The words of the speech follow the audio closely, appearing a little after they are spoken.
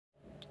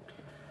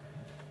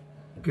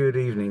Good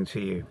evening to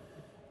you.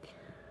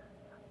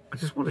 I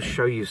just want to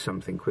show you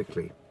something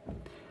quickly.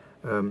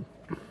 If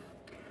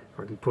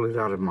I can pull it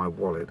out of my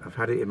wallet. I've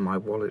had it in my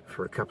wallet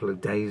for a couple of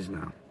days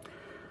now.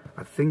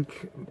 I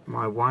think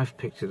my wife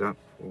picked it up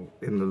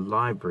in the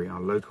library,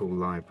 our local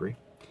library,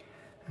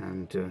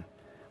 and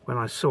when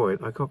I saw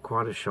it, I got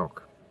quite a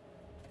shock.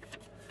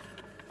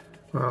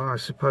 Well, I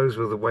suppose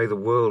with the way the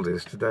world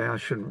is today, I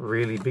shouldn't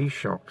really be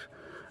shocked.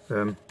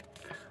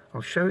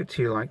 I'll show it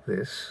to you like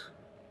this.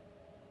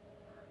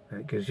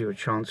 It gives you a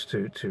chance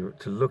to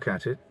look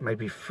at it,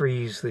 maybe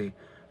freeze the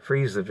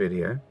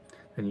video,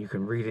 and you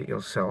can read it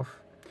yourself.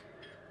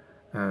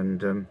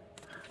 And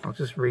I'll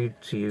just read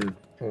to you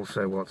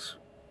also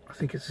I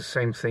think it's the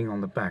same thing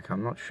on the back,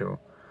 I'm not sure.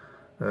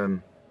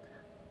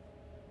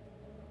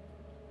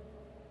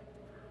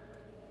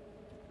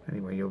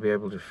 Anyway, you'll be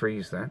able to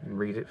freeze that and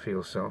read it for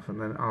yourself,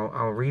 and then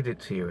I'll read it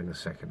to you in a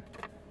second.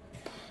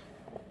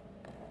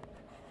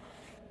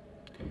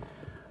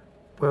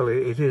 Well,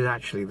 it is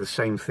actually the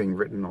same thing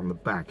written on the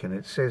back, and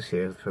it says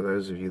here, for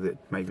those of you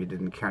that maybe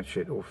didn't catch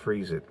it or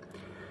freeze it,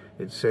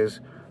 it says,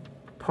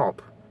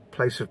 POP,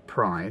 place of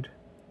pride,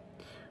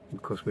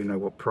 because we know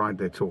what pride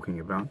they're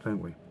talking about,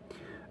 don't we?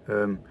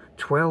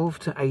 12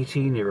 to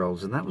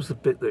 18-year-olds, and that was the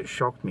bit that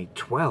shocked me,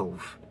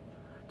 12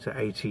 to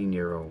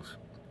 18-year-olds.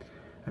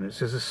 And it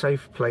says a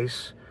safe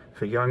place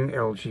for young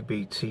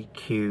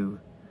LGBTQ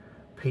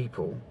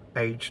people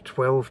aged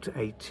 12 to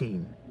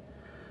 18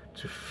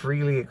 to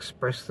freely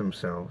express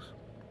themselves,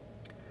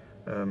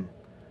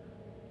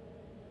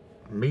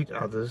 meet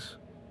others,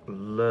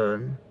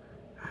 learn,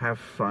 have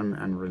fun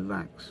and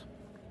relax.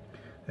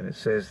 And it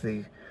says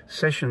the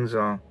sessions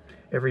are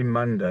every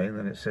Monday, and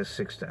then it says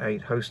 6 to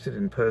 8, hosted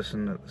in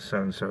person at the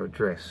so-and-so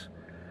address.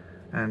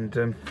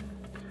 And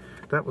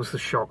that was the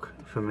shock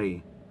for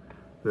me,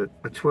 that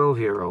a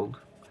 12-year-old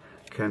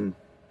can,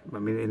 I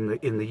mean,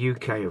 in the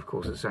UK, of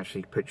course, it's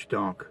actually pitch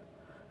dark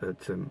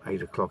at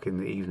 8 o'clock in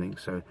the evening,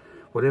 so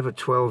whatever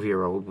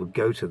 12-year-old would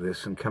go to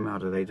this and come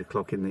out at 8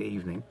 o'clock in the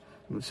evening,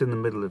 and it's in the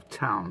middle of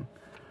town,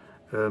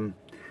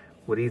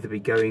 would either be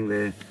going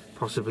there,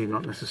 possibly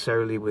not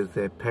necessarily with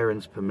their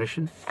parents'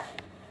 permission.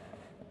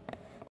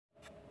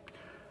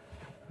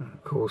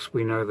 Of course,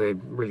 we know they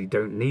really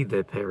don't need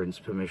their parents'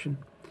 permission.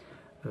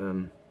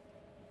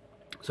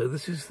 So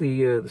this is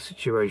the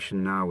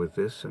situation now with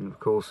this, and of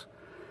course,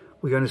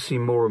 we're going to see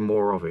more and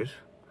more of it.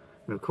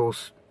 And of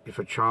course, if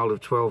a child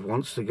of 12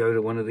 wants to go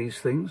to one of these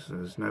things,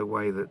 there's no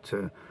way that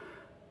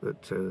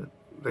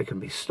they can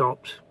be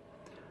stopped,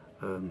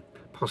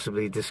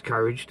 possibly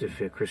discouraged if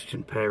they're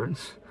Christian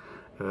parents.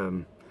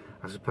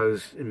 I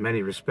suppose in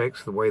many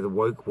respects, the way the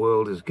woke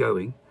world is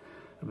going,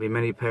 there'll be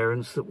many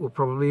parents that will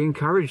probably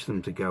encourage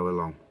them to go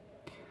along.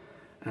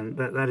 And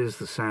that is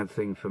the sad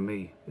thing for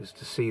me, is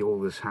to see all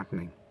this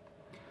happening.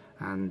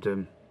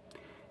 And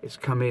it's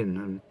come in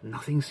and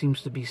nothing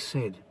seems to be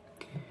said.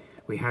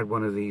 We had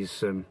one of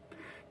these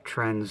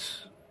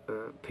trans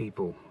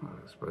people,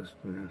 I suppose,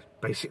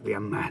 basically a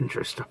man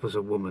dressed up as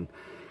a woman,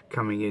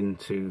 coming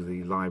into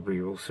the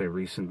library also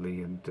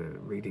recently and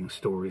reading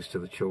stories to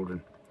the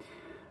children.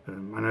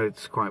 I know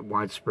it's quite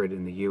widespread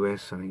in the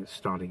US. I think it's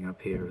starting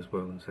up here as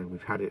well, and so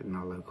we've had it in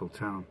our local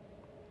town.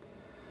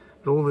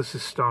 But all this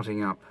is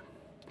starting up,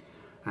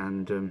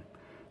 and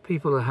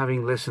people are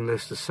having less and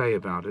less to say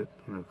about it.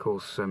 And of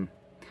course,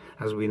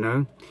 as we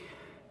know,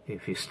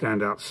 if you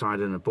stand outside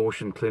an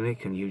abortion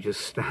clinic and you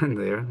just stand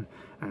there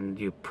and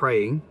you're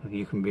praying,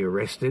 you can be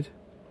arrested.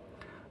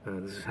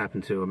 This has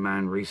happened to a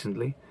man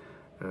recently,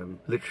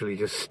 literally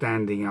just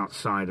standing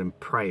outside and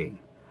praying.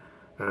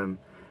 And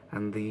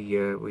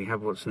we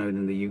have what's known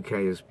in the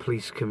UK as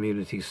police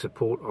community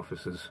support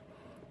officers,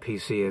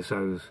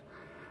 PCSOs,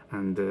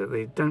 and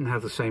they don't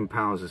have the same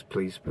powers as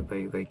police, but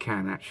they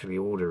can actually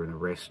order an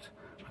arrest,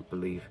 I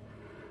believe.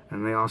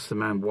 And they asked the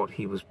man what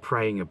he was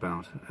praying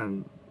about,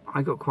 and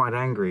I got quite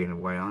angry in a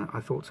way. I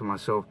thought to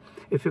myself,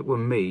 if it were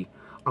me,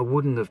 I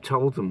wouldn't have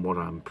told them what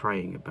I'm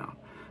praying about,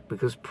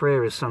 because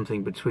prayer is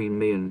something between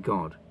me and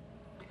God.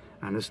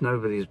 And it's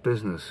nobody's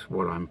business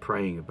what I'm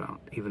praying about,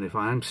 even if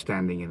I am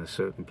standing in a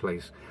certain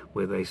place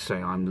where they say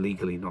I'm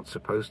legally not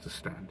supposed to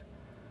stand.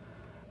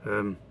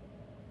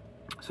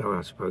 So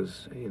I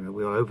suppose,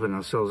 we'll open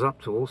ourselves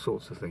up to all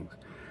sorts of things.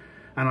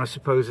 And I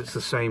suppose it's the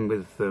same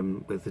with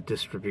the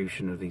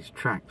distribution of these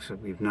tracts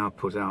that we've now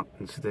put out,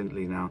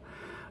 incidentally now,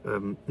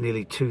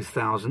 nearly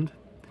 2,000.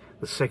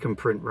 The second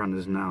print run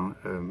is now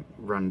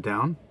run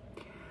down,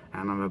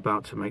 and I'm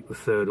about to make the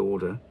third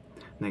order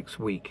next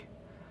week.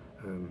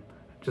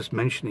 Just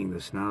mentioning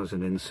this now as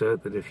an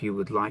insert, that if you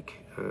would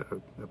like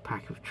a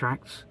pack of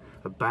tracts,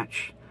 a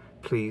batch,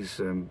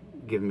 please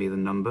give me the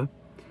number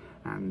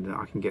and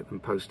I can get them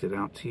posted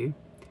out to you.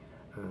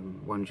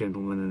 One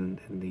gentleman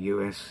in the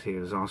US here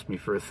has asked me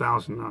for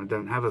 1,000. I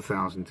don't have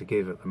 1,000 to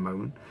give at the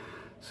moment,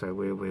 so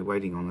we're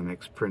waiting on the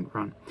next print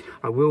run.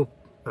 I will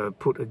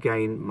put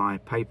again my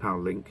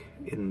PayPal link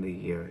in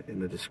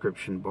the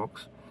description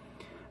box,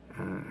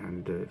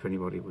 and if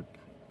anybody would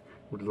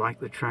like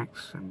the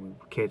tracts and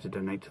would care to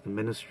donate to the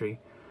ministry,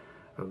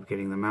 of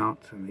getting them out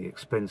and the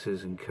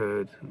expenses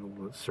incurred and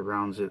all that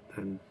surrounds it,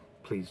 then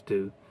please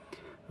do.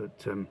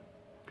 But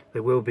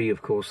there will be,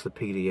 of course, the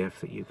PDF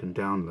that you can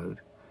download,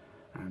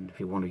 and if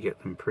you want to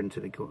get them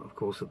printed, of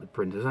course, at the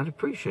printers. I'd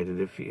appreciate it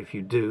if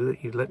you do,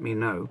 that you'd let me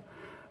know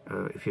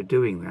if you're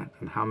doing that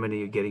and how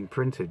many are getting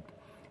printed.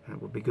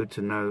 It would be good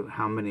to know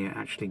how many are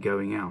actually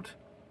going out.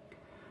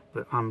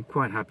 But I'm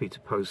quite happy to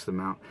post them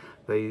out.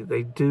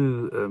 They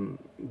do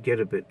get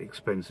a bit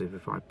expensive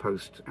if I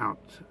post out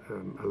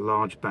a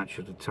large batch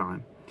at a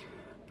time.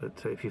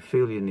 But if you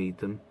feel you need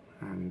them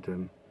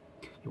and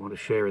you want to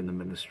share in the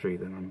ministry,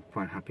 then I'm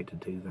quite happy to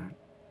do that.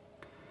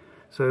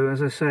 So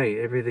as I say,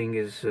 everything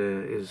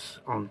is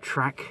on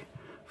track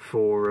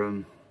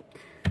for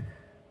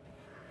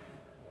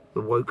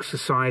the woke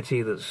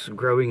society that's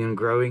growing and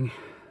growing,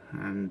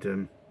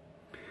 and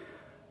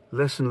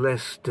less and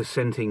less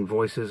dissenting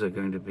voices are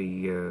going to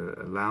be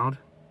allowed.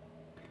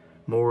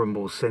 More and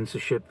more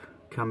censorship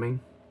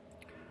coming.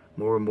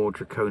 More and more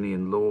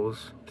draconian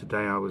laws.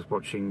 Today I was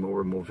watching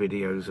more and more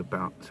videos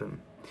about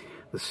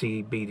the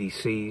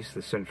CBDCs,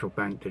 the central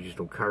bank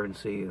digital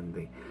currency, and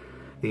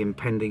the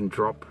impending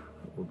drop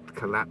or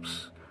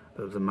collapse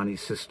of the money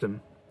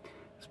system,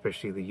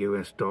 especially the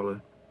US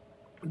dollar.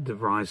 The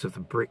rise of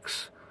the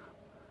BRICS,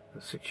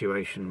 the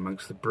situation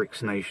amongst the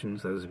BRICS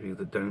nations. Those of you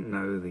that don't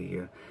know,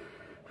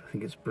 I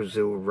think it's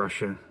Brazil,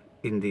 Russia,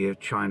 India,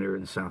 China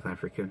and South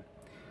Africa,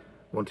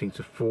 wanting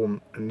to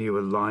form a new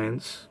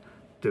alliance,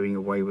 doing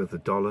away with the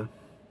dollar.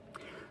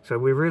 So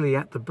we're really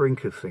at the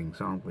brink of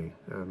things, aren't we?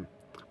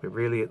 We're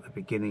really at the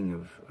beginning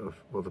of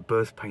well, the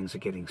birth pains are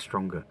getting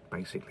stronger,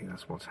 basically.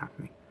 That's what's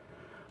happening.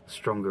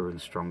 Stronger and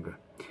stronger.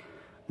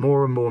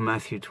 More and more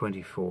Matthew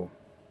 24.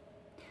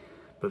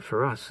 But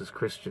for us as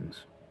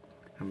Christians,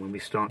 and when we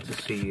start to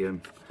see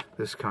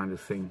this kind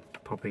of thing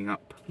popping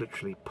up,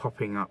 literally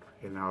popping up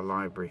in our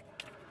library,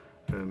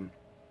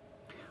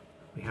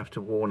 we have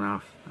to warn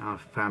our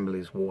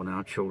families, warn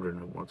our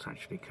children of what's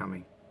actually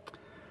coming.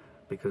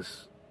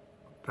 Because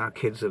our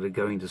kids that are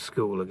going to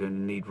school are going to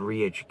need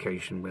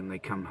re-education when they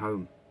come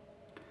home.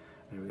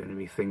 There are going to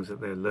be things that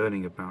they're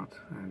learning about,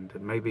 and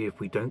maybe if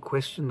we don't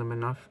question them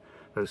enough,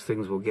 those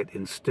things will get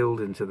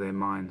instilled into their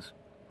minds,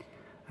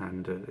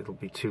 and it'll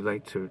be too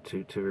late to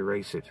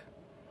erase it,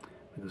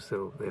 because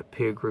their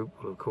peer group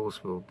will, of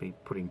course, will be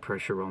putting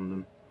pressure on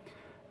them,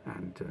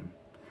 and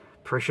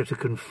pressure to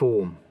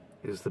conform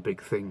is the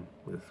big thing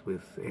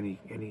with any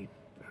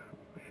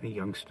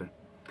youngster.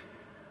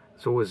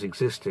 It's always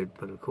existed,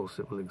 but of course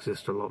it will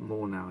exist a lot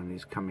more now in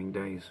these coming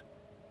days.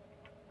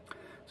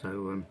 So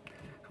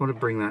I want to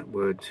bring that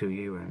word to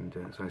you, and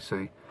as I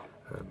say,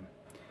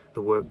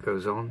 the work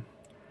goes on.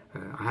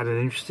 I had an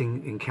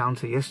interesting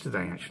encounter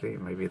yesterday, actually.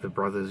 Maybe the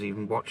brothers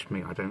even watched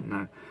me, I don't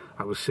know.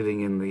 I was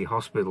sitting in the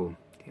hospital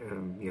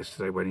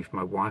yesterday waiting for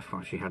my wife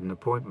while she had an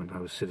appointment. I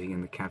was sitting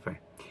in the cafe,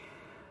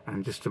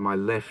 and just to my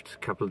left, a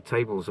couple of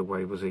tables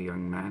away, was a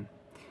young man,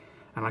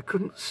 and I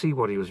couldn't see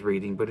what he was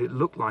reading, but it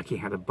looked like he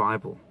had a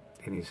Bible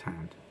in his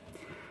hand.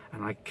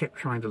 And I kept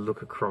trying to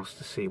look across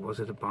to see,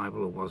 was it a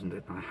Bible or wasn't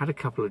it? And I had a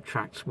couple of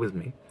tracts with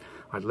me.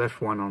 I'd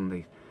left one on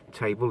the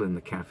table in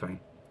the cafe,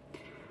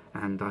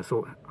 and I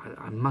thought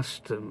I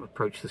must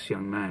approach this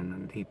young man.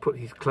 And he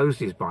closed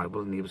his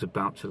Bible and he was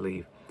about to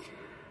leave.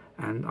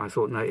 And I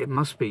thought, no, it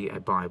must be a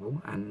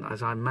Bible. And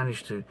as I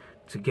managed to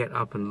get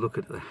up and look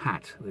at the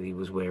hat that he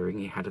was wearing,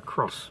 he had a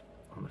cross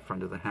on the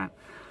front of the hat.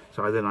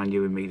 So I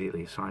knew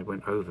immediately. So I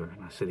went over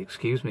and I said,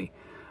 "Excuse me,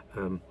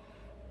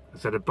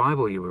 is that a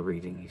Bible you were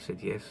reading?" He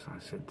said, "Yes." I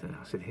said,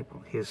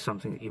 "Well, here's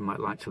something that you might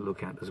like to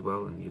look at as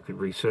well, and you could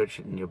research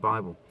it in your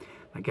Bible."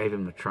 I gave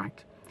him the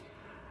tract,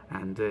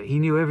 and he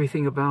knew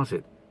everything about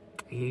it.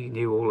 He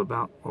knew all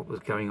about what was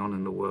going on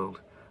in the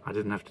world. I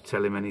didn't have to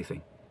tell him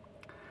anything,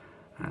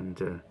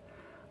 and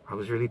I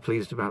was really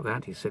pleased about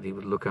that. He said he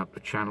would look up the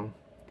channel,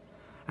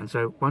 and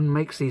so one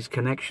makes these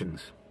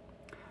connections,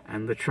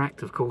 and the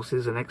tract, of course,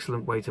 is an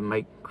excellent way to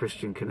make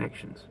Christian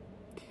connections.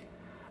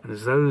 And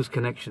it's those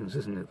connections,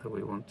 isn't it, that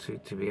we want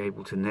to be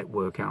able to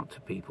network out to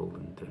people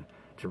and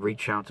to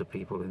reach out to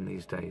people in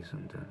these days.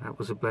 And that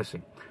was a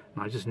blessing.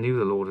 And I just knew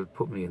the Lord had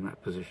put me in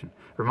that position.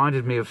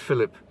 Reminded me of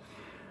Philip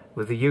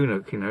with the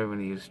eunuch, when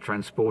he was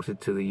transported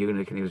to the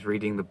eunuch and he was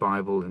reading the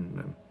Bible,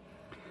 and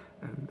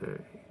the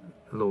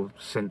Lord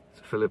sent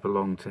Philip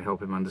along to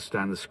help him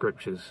understand the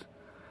scriptures.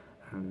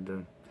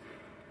 And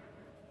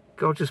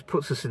God just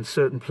puts us in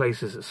certain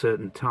places at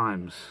certain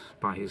times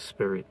by his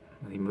Spirit,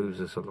 and he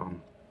moves us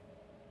along.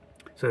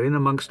 So in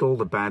amongst all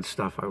the bad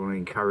stuff, I want to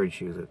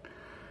encourage you that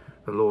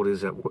the Lord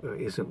is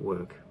at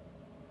work.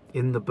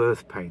 In the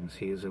birth pains,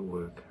 he is at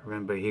work.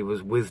 Remember, he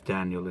was with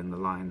Daniel in the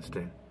lion's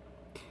den.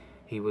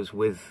 He was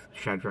with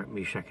Shadrach,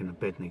 Meshach, and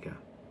Abednego.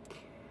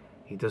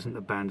 He doesn't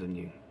abandon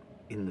you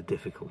in the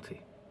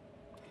difficulty.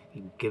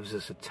 He gives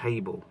us a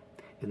table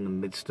in the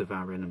midst of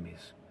our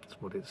enemies. That's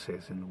what it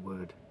says in the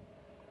Word.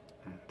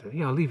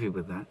 And I'll leave you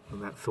with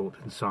that thought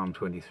in Psalm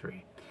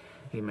 23.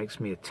 He makes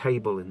me a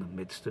table in the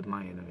midst of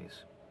my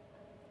enemies.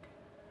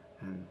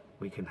 And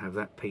we can have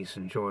that peace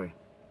and joy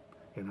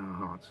in our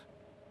hearts.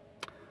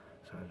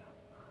 So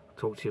I'll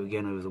talk to you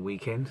again over the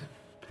weekend.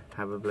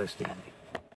 Have a blessed evening.